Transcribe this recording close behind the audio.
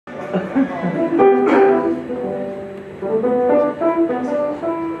So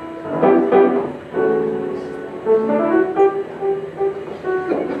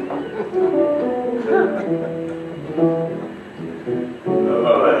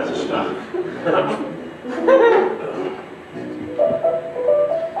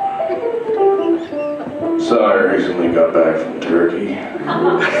I recently got back from Turkey.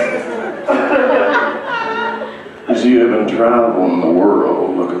 You see, I've been traveling the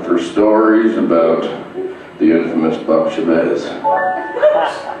world looking for stories about the infamous Buck Chavez.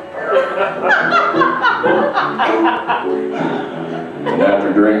 And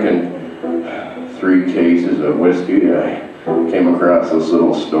after drinking 3 cases of whiskey, I came across this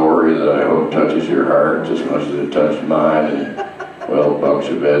little story that I hope touches your heart just as much as it touched mine and, well, Buck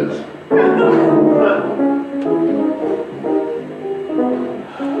Chavez.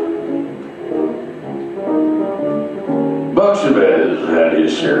 Buck Chavez had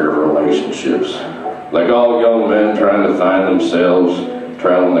his share of relationships. Like all young men trying to find themselves,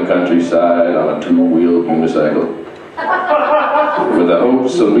 traveling the countryside on a 2-wheeled unicycle, with the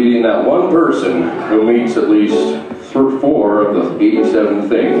hopes of meeting that one person who meets at least 4 of the 87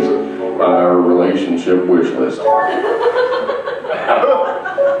 things on our relationship wish list.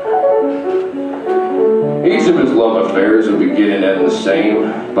 Each of his love affairs would begin and end the same.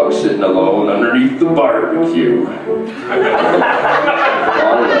 Buck sitting alone underneath the barbecue.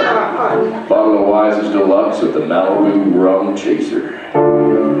 Bottle of Wise's Deluxe with the Malibu Rum Chaser.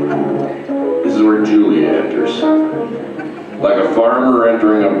 This is where Julia enters. Like a farmer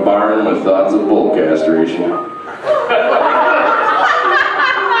entering a barn with thoughts of bull castration.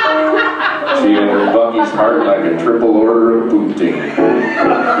 She entered Bucky's heart like a triple order of poutine.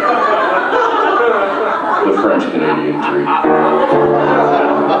 The French-Canadian treat.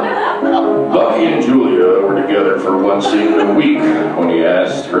 Bucky and Julia were together for one scene a week when he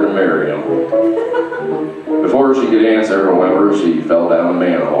asked her to marry him. Before she could answer, however, she fell down a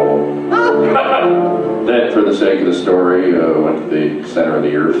manhole. Then, for the sake of the story, went to the center of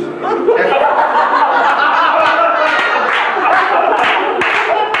the earth.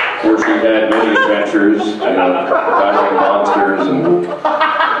 Where she had many adventures, fighting monsters and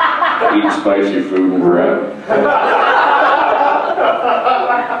eating spicy food and crap.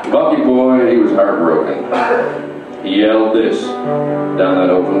 Bucky boy, he was heartbroken. He yelled this down that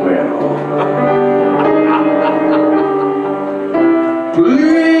open manhole.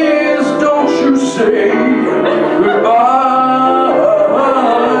 Please don't you say goodbye.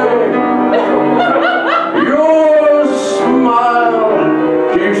 Your smile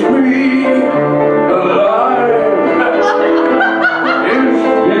keeps me alive. If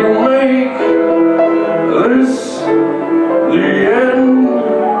you make this the end,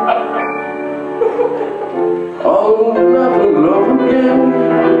 I'll never love again.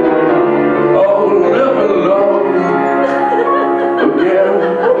 I'll never love again.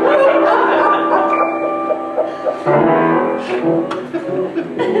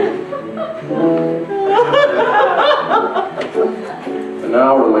 An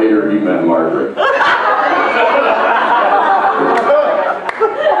hour later, he met Margaret.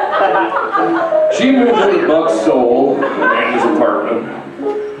 She moved into Buck's soul and his apartment,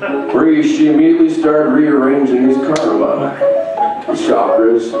 where she immediately started rearranging his karma, his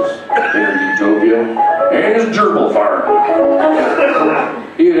chakras, his inner utopia, and his gerbil farm.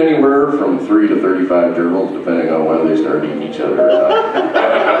 He had anywhere from 3 to 35 gerbils, depending on whether they started eating each other or not.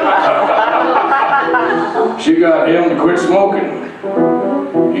 She got him to quit smoking.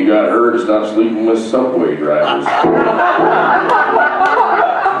 He got her to stop sleeping with subway drivers.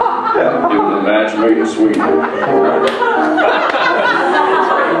 It was a match made in Sweden.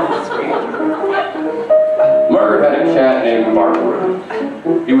 Margaret had a cat named Barbara.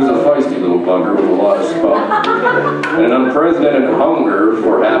 He was a feisty little bugger with a lot of spunk and an unprecedented hunger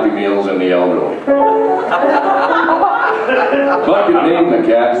for Happy Meals in the elderly. Buck had named the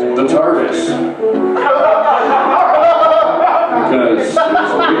cat the TARDIS because it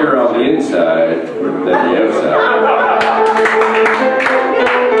was bigger on the inside than the outside.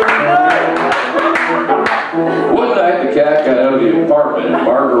 One night the cat got out of the apartment and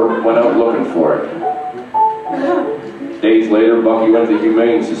Margaret went out looking for it. Days later, Bucky went to the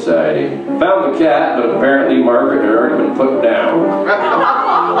Humane Society. Found the cat, but apparently Margaret had already been put down.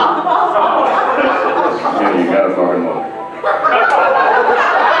 Yeah, you gotta fucking look.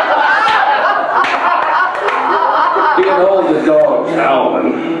 He had all the dogs howling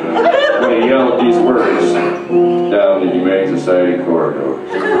when he yelled these words down the Humane Society corridor.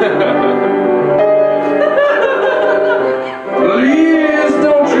 Please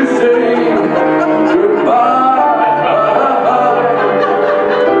don't you say goodbye.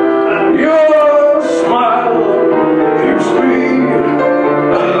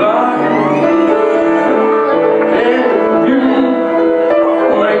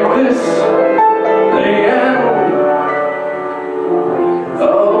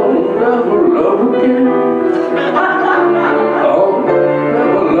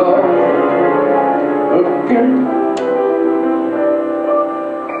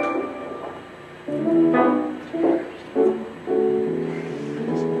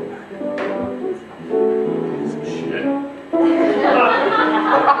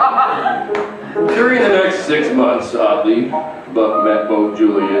 6 months, oddly, Buck met both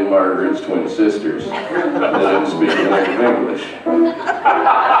Julia and Margaret's twin sisters. They didn't speak a lick of English.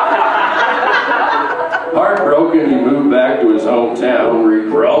 Heartbroken, he moved back to his hometown where he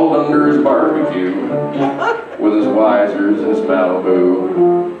crawled under his barbecue with his Wisers and his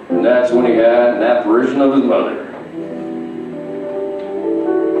Malibu. And that's when he had an apparition of his mother.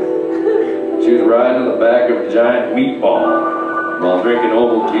 She was riding on the back of a giant meatball while drinking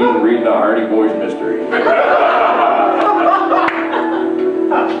Ovaltine and reading a Hardy Boys mystery.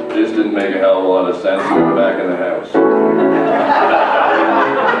 This didn't make a hell of a lot of sense to him back in the house.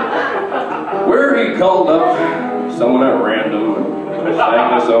 Where he called up someone at random and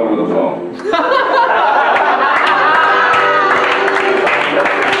sang this over the phone.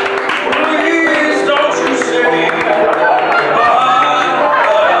 Please don't you say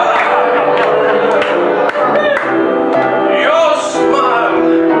your smile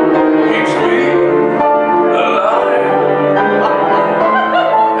keeps me alive,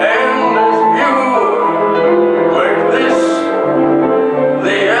 and if you make this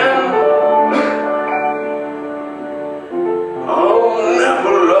the end, I'll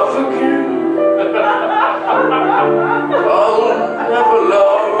never love again. I'll never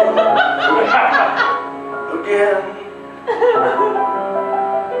love again.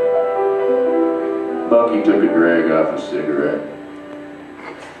 Bucky took a drag off a cigarette.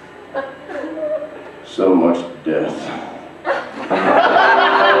 So much death.